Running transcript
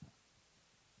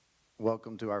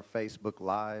Welcome to our Facebook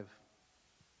Live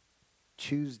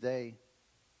Tuesday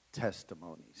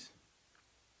testimonies.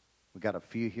 We got a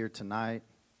few here tonight.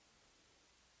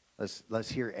 Let's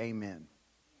hear amen.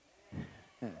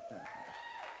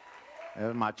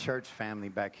 My church family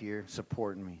back here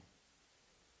supporting me.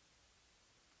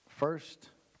 First,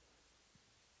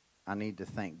 I need to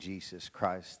thank Jesus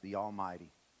Christ, the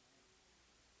Almighty.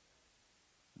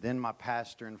 Then my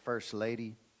pastor and first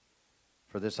lady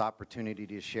for this opportunity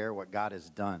to share what God has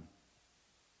done.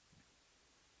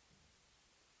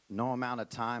 No amount of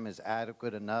time is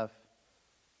adequate enough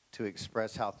to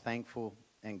express how thankful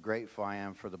and grateful I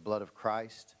am for the blood of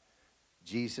Christ,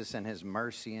 Jesus, and his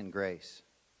mercy and grace.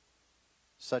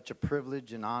 Such a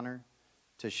privilege and honor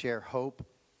to share hope,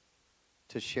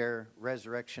 to share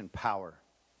resurrection power.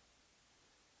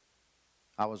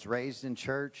 I was raised in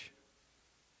church,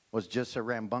 was just a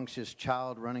rambunctious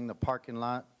child running the parking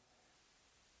lot,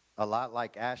 a lot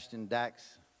like Ashton Dax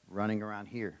running around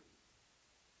here.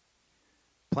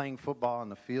 Playing football on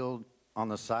the field on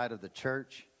the side of the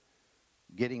church,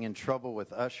 getting in trouble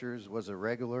with ushers was a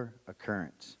regular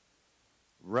occurrence.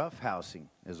 Roughhousing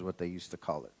is what they used to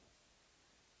call it.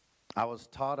 I was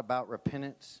taught about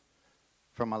repentance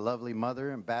from my lovely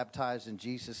mother and baptized in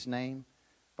Jesus' name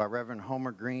by Reverend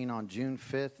Homer Green on June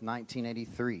 5th,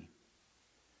 1983.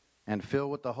 And filled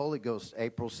with the Holy Ghost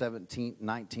April 17th,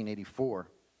 1984.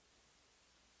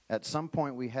 At some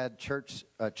point we had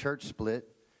a church split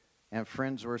and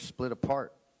friends were split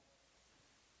apart.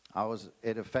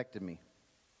 It affected me.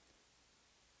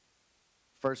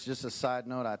 First, just a side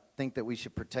note, I think that we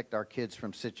should protect our kids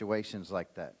from situations like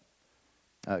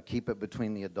that. Keep it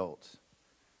between the adults.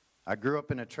 I grew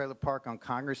up in a trailer park on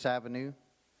Congress Avenue.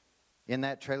 In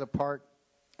that trailer park,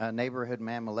 a neighborhood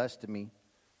man molested me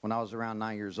when I was around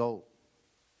 9 years old.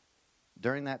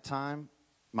 During that time,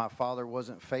 my father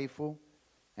wasn't faithful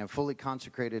and fully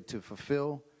consecrated to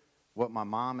fulfill what my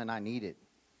mom and I needed.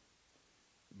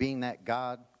 Being that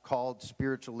God-called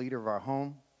spiritual leader of our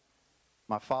home,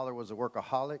 my father was a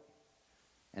workaholic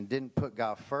and didn't put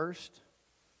God first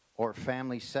or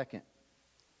family second.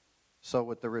 So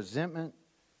with the resentment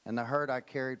and the hurt I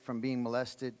carried from being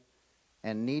molested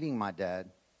and needing my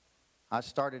dad, I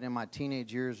started in my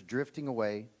teenage years drifting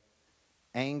away.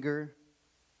 Anger,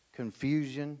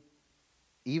 confusion,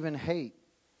 even hate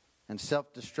and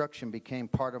self-destruction became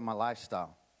part of my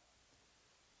lifestyle.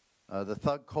 The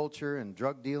thug culture and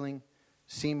drug dealing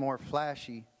seemed more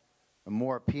flashy and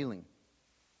more appealing.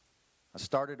 I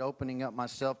started opening up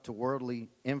myself to worldly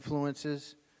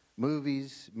influences,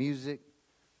 movies, music.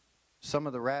 Some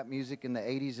of the rap music in the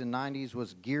 80s and 90s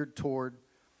was geared toward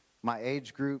my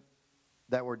age group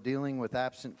that were dealing with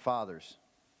absent fathers.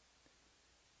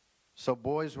 So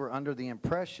boys were under the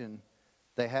impression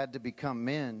they had to become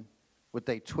men with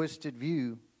a twisted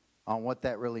view on what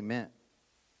that really meant.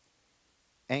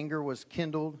 Anger was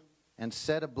kindled and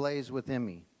set ablaze within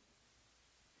me.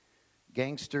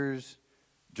 Gangsters,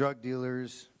 drug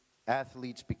dealers,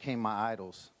 athletes became my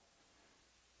idols.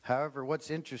 However,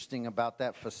 what's interesting about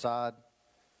that facade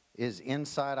is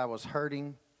inside I was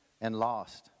hurting and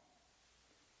lost.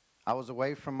 I was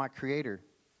away from my Creator,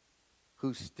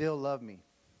 who still loved me.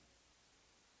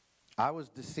 I was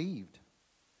deceived.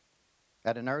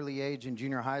 At an early age in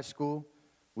junior high school,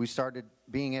 we started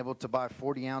being able to buy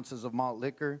 40 ounces of malt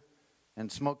liquor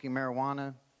and smoking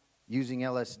marijuana, using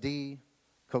LSD,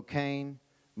 cocaine,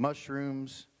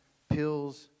 mushrooms,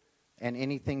 pills, and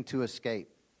anything to escape.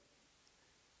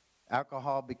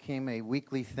 Alcohol became a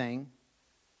weekly thing.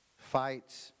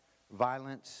 Fights,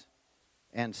 violence,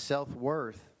 and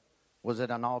self-worth was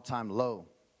at an all-time low.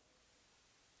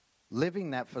 Living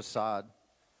that facade,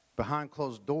 behind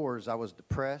closed doors, I was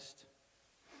depressed,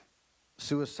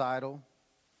 suicidal,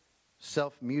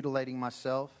 self-mutilating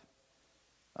myself,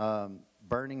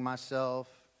 burning myself,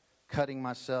 cutting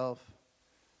myself,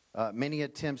 many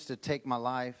attempts to take my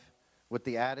life with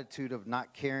the attitude of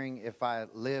not caring if I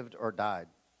lived or died.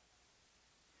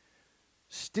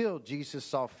 Still, Jesus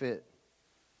saw fit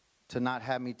to not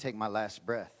have me take my last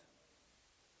breath.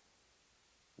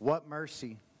 What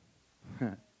mercy.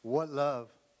 What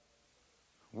love.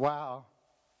 Wow.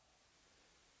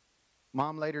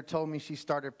 Mom later told me she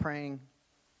started praying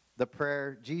the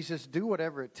prayer, Jesus, do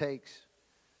whatever it takes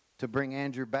to bring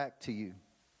Andrew back to you.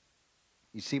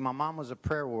 You see, my mom was a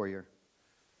prayer warrior.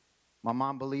 My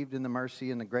mom believed in the mercy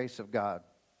and the grace of God.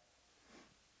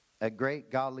 A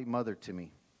great godly mother to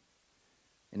me.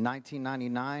 In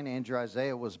 1999, Andrew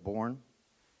Isaiah was born,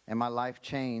 and my life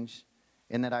changed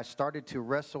in that I started to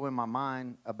wrestle in my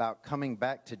mind about coming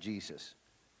back to Jesus.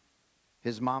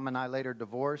 His mom and I later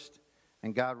divorced,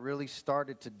 and God really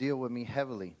started to deal with me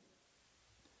heavily.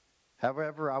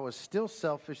 However, I was still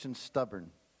selfish and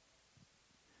stubborn.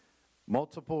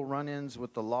 Multiple run-ins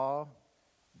with the law,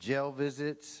 jail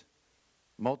visits,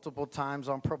 multiple times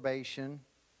on probation.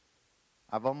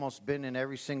 I've almost been in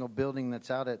every single building that's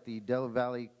out at the Delaware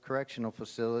Valley Correctional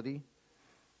Facility.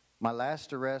 My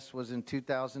last arrest was in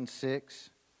 2006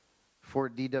 for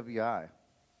DWI.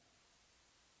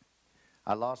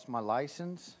 I lost my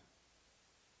license.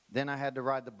 Then I had to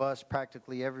ride the bus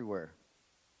practically everywhere.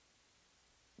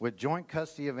 With joint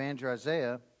custody of Andrew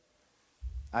Isaiah,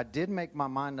 I did make my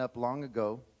mind up long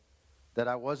ago that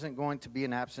I wasn't going to be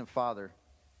an absent father.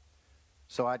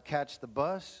 So I'd catch the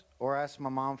bus or ask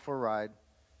my mom for a ride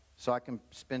so I can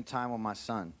spend time with my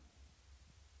son.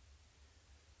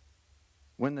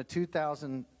 When the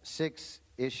 2006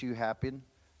 issue happened,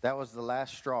 that was the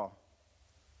last straw.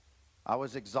 I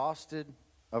was exhausted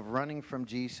of running from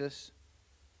Jesus.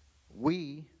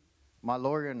 My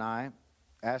lawyer and I,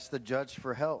 asked the judge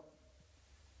for help.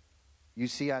 You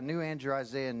see, I knew Andrew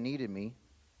Isaiah needed me,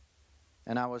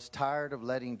 and I was tired of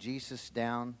letting Jesus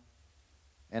down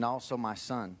and also my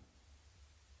son.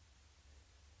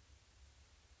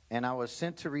 And I was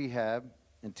sent to rehab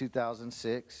in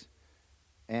 2006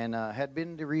 and had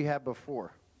been to rehab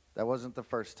before. That wasn't the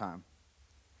first time.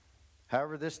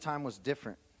 However, this time was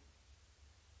different.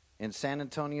 In San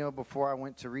Antonio, before I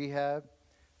went to rehab,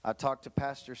 I talked to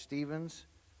Pastor Stevens,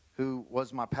 who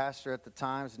was my pastor at the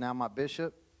time, is now my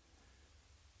bishop.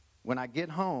 When I get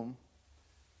home,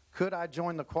 could I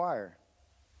join the choir?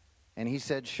 And he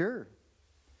said, sure.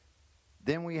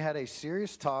 Then we had a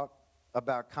serious talk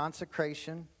about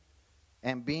consecration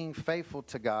and being faithful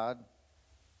to God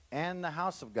and the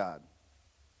house of God.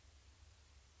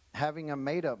 Having a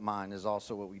made-up mind is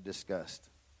also what we discussed.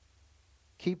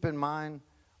 Keep in mind,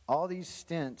 all these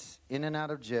stints in and out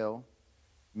of jail,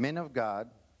 men of God,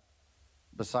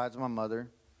 besides my mother,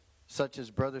 such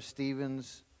as Brother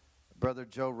Stevens, Brother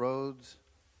Joe Rhodes,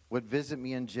 would visit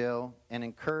me in jail and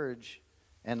encourage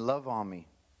and love on me.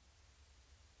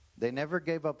 They never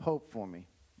gave up hope for me.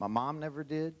 My mom never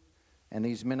did, and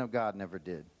these men of God never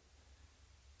did.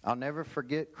 I'll never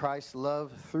forget Christ's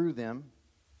love through them.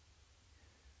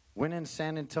 When in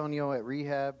San Antonio at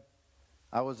rehab,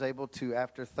 I was able to,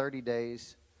 after 30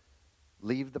 days,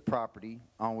 leave the property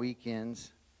on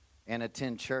weekends and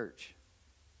attend church.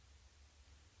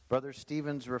 Brother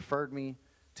Stevens referred me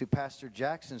to Pastor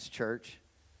Jackson's church,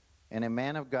 and a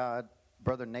man of God,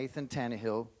 Brother Nathan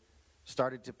Tannehill,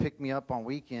 started to pick me up on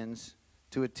weekends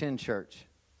to attend church.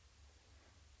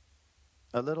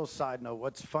 A little side note,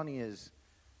 what's funny is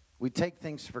we take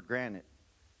things for granted.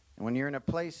 And when you're in a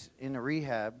place in a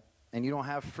rehab and you don't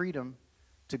have freedom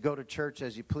to go to church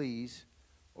as you please,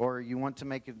 or you want to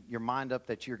make your mind up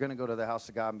that you're going to go to the house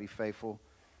of God and be faithful,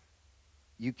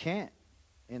 you can't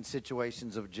in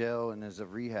situations of jail and as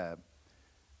of rehab.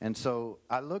 And so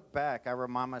I look back, I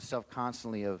remind myself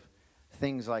constantly of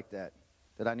things like that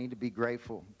I need to be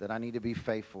grateful, that I need to be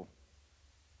faithful.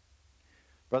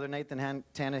 Brother Nathan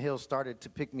Tannehill started to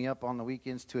pick me up on the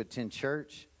weekends to attend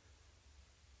church.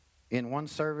 In one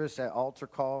service at altar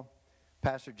call,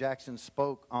 Pastor Jackson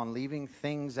spoke on leaving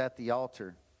things at the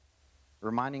altar,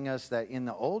 reminding us that in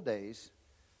the old days,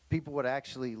 people would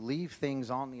actually leave things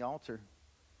on the altar.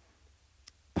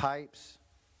 Pipes,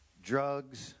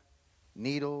 drugs,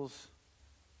 needles,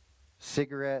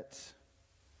 cigarettes,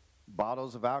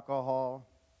 bottles of alcohol,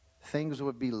 things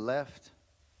would be left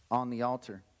on the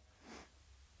altar.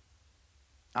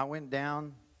 I went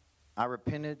down, I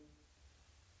repented,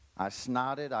 I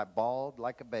snotted, I bawled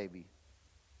like a baby,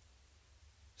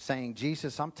 saying,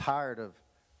 Jesus, I'm tired of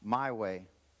my way.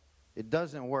 It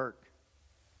doesn't work.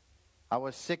 I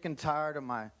was sick and tired of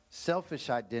my selfish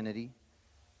identity.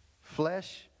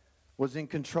 Flesh was in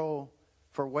control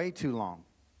for way too long.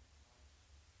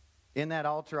 In that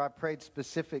altar, I prayed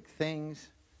specific things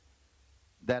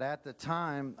that at the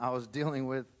time I was dealing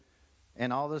with,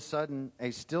 and all of a sudden,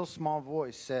 a still small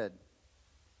voice said,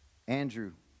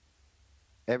 Andrew,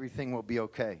 everything will be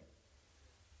okay.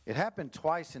 It happened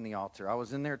twice in the altar. I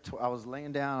was in there, I was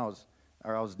laying down,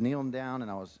 I was kneeling down, and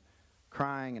I was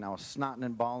crying, and I was snotting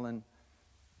and bawling,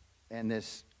 and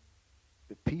this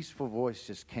peaceful voice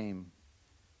just came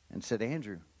and said,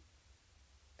 Andrew,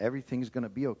 everything's going to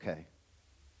be okay.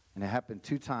 And it happened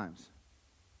 2 times.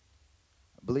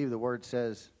 I believe the word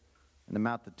says, in the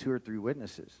mouth of 2 or 3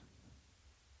 witnesses.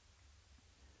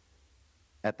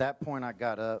 At that point, I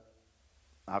got up.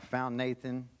 I found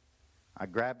Nathan. I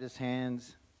grabbed his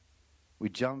hands. We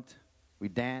jumped. We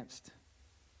danced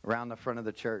around the front of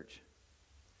the church.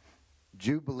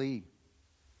 Jubilee,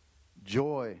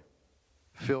 joy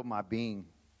filled my being.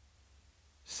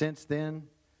 Since then,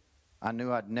 I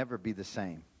knew I'd never be the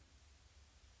same.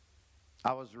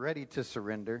 I was ready to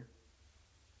surrender.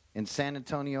 In San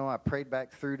Antonio, I prayed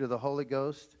back through to the Holy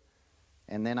Ghost,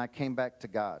 and then I came back to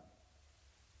God.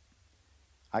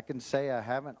 I can say I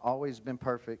haven't always been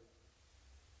perfect.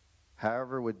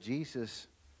 However, with Jesus,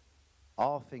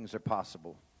 all things are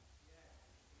possible.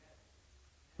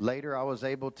 Later, I was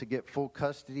able to get full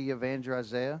custody of Andrew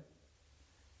Isaiah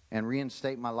and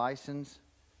reinstate my license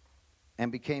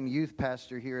and became youth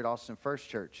pastor here at Austin First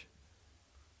Church.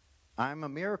 I'm a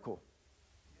miracle.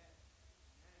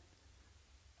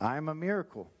 I'm a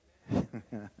miracle.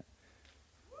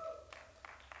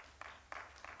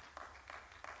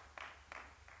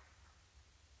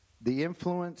 The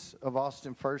influence of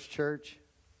Austin First Church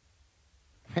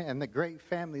and the great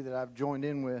family that I've joined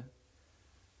in with,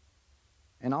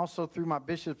 and also through my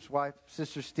bishop's wife,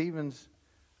 Sister Stevens,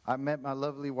 I met my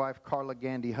lovely wife, Carla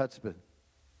Gandy Hudspeth.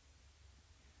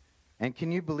 And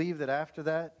can you believe that after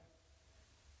that,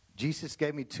 Jesus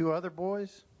gave me 2 other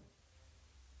boys,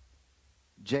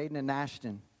 Jaden and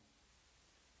Ashton.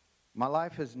 My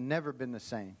life has never been the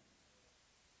same.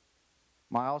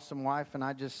 My awesome wife and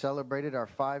I just celebrated our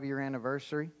 5-year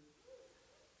anniversary.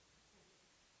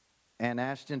 And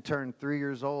Ashton turned 3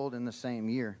 years old in the same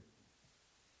year.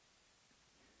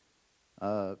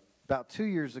 About 2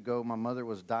 years ago, my mother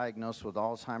was diagnosed with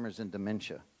Alzheimer's and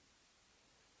dementia.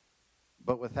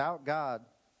 But without God,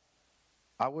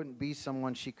 I wouldn't be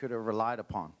someone she could have relied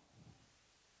upon.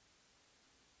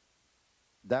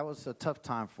 That was a tough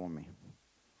time for me.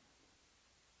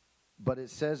 But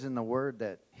it says in the Word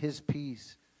that His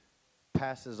peace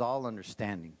passes all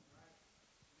understanding.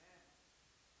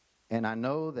 And I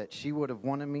know that she would have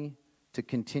wanted me to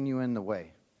continue in the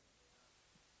way.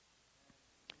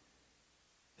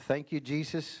 Thank you,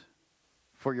 Jesus,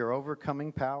 for your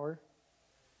overcoming power.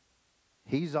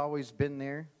 He's always been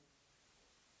there.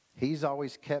 He's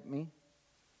always kept me.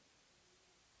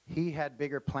 He had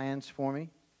bigger plans for me.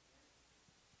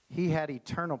 He had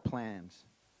eternal plans.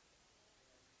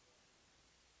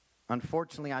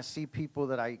 Unfortunately, I see people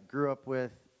that I grew up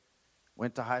with,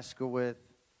 went to high school with,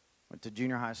 went to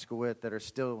junior high school with, that are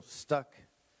still stuck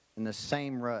in the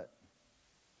same rut.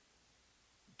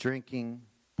 Drinking,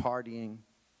 partying,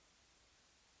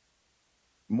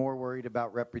 more worried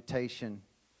about reputation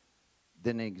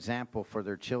than an example for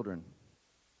their children.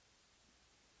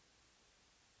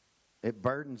 It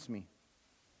burdens me.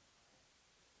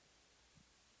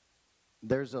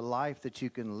 There's a life that you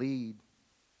can lead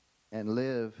and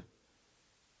live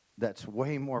that's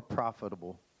way more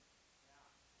profitable.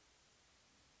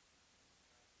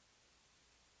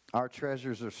 Our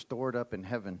treasures are stored up in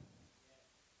heaven.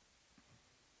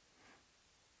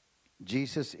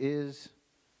 Jesus is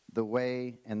the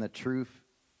way and the truth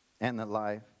and the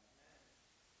life.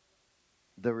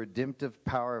 The redemptive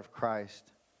power of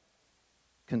Christ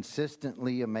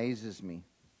consistently amazes me.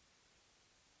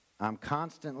 I'm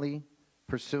constantly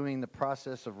pursuing the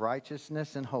process of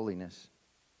righteousness and holiness.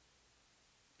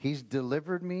 He's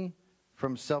delivered me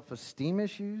from self-esteem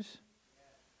issues,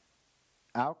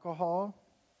 alcohol,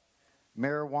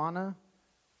 marijuana,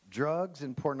 drugs,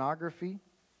 and pornography,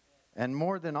 and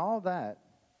more than all that,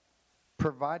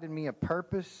 provided me a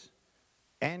purpose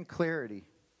and clarity.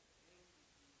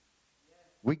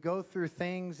 We go through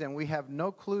things and we have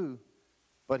no clue,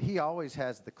 but He always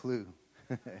has the clue.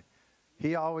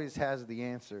 He always has the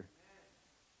answer.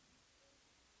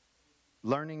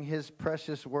 Learning His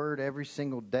precious word every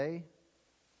single day.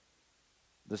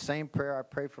 The same prayer I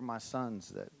pray for my sons,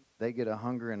 that they get a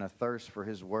hunger and a thirst for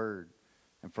His word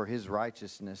and for His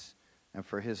righteousness and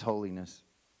for His holiness,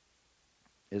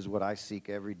 is what I seek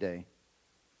every day.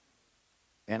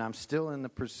 And I'm still in the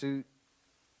pursuit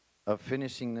of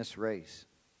finishing this race.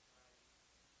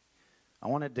 I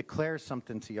want to declare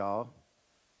something to y'all,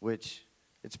 which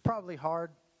it's probably hard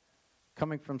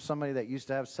coming from somebody that used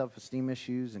to have self-esteem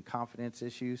issues and confidence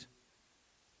issues.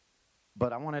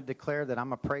 But I want to declare that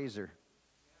I'm a praiser.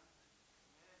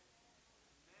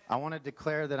 I want to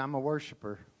declare that I'm a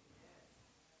worshiper.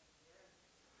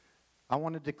 I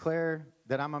want to declare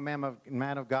that I'm a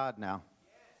man of God now.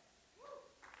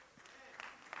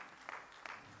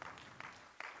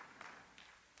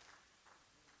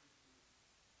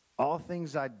 All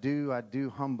things I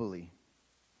do humbly.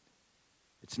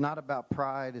 It's not about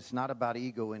pride. It's not about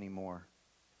ego anymore.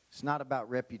 It's not about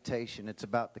reputation. It's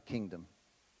about the kingdom.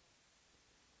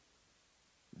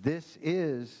 This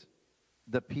is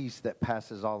the peace that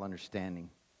passes all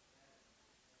understanding.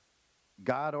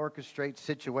 God orchestrates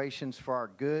situations for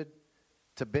our good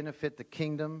to benefit the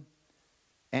kingdom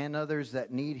and others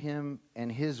that need Him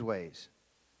and His ways.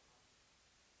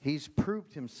 He's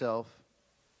proved Himself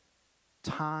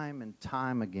time and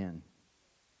time again.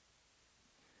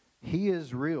 He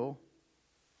is real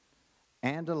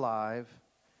and alive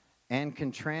and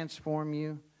can transform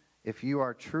you if you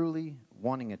are truly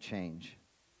wanting a change.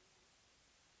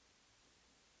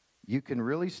 You can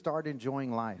really start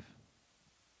enjoying life.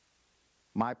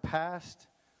 My past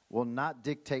will not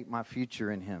dictate my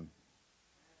future in Him.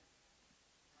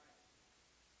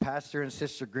 Pastor and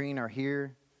Sister Green are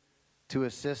here to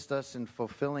assist us in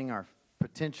fulfilling our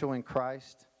potential in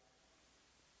Christ.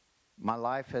 My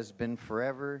life has been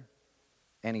forever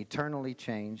and eternally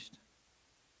changed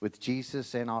with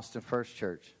Jesus and Austin First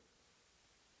Church.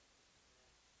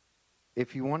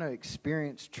 If you want to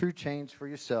experience true change for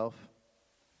yourself,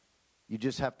 you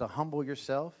just have to humble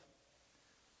yourself.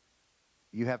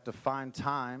 You have to find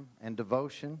time and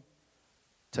devotion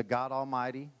to God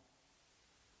Almighty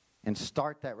and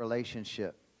start that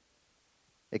relationship.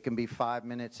 It can be 5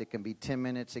 minutes, it can be 10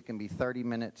 minutes, it can be 30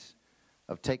 minutes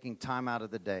of taking time out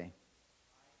of the day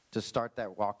to start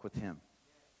that walk with Him.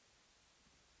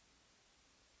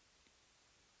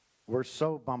 We're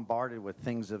so bombarded with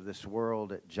things of this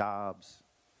world at jobs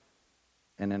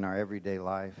and in our everyday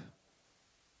life.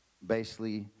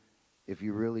 Basically, if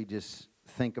you really just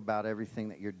think about everything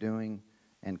that you're doing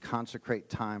and consecrate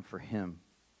time for Him,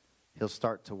 He'll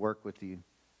start to work with you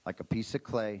like a piece of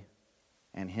clay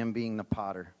and Him being the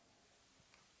potter.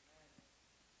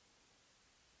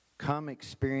 Come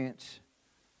experience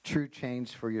true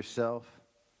change for yourself.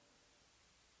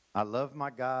 I love my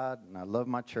God and I love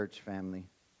my church family.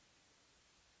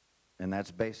 And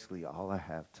that's basically all I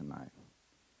have tonight.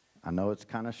 I know it's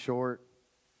kind of short,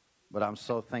 but I'm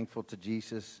so thankful to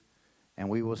Jesus. And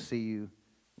we will see you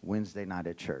Wednesday night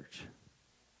at church.